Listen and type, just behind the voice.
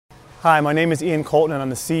Hi, my name is Ian Colton and I'm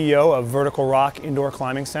the CEO of Vertical Rock Indoor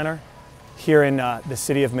Climbing Center here in the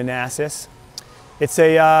City of Manassas. It's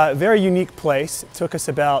a very unique place. It took us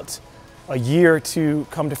about a year to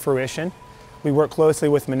come to fruition. We work closely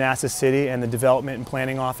with Manassas City and the Development and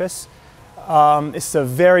Planning Office. It's a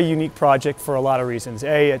very unique project for a lot of reasons.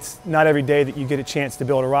 It's not every day that you get a chance to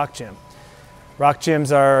build a rock gym. Rock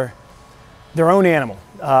gyms are their own animal.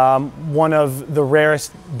 One of the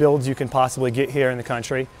rarest builds you can possibly get here in the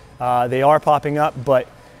country. They are popping up, but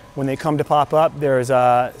when they come to pop up, there's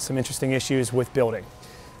some interesting issues with building.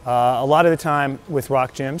 A lot of the time with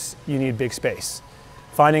rock gyms, you need big space.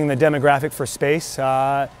 Finding the demographic for space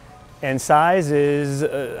and size is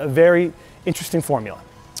a very interesting formula.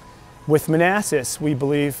 With Manassas, we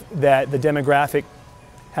believe that the demographic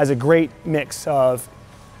has a great mix of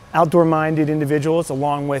outdoor-minded individuals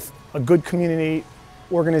along with a good community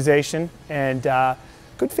organization and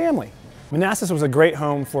good family. Manassas was a great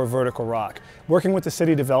home for Vertical Rock. Working with the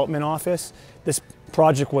City Development Office, this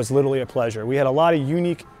project was literally a pleasure. We had a lot of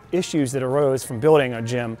unique issues that arose from building a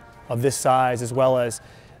gym of this size, as well as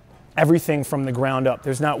everything from the ground up.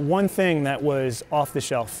 There's not one thing that was off the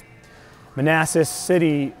shelf. Manassas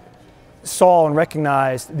City saw and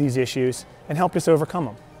recognized these issues and helped us overcome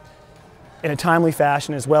them in a timely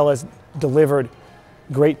fashion, as well as delivered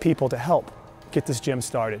great people to help get this gym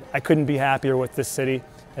started. I couldn't be happier with this city,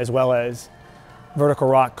 as well as Vertical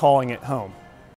Rock calling it home.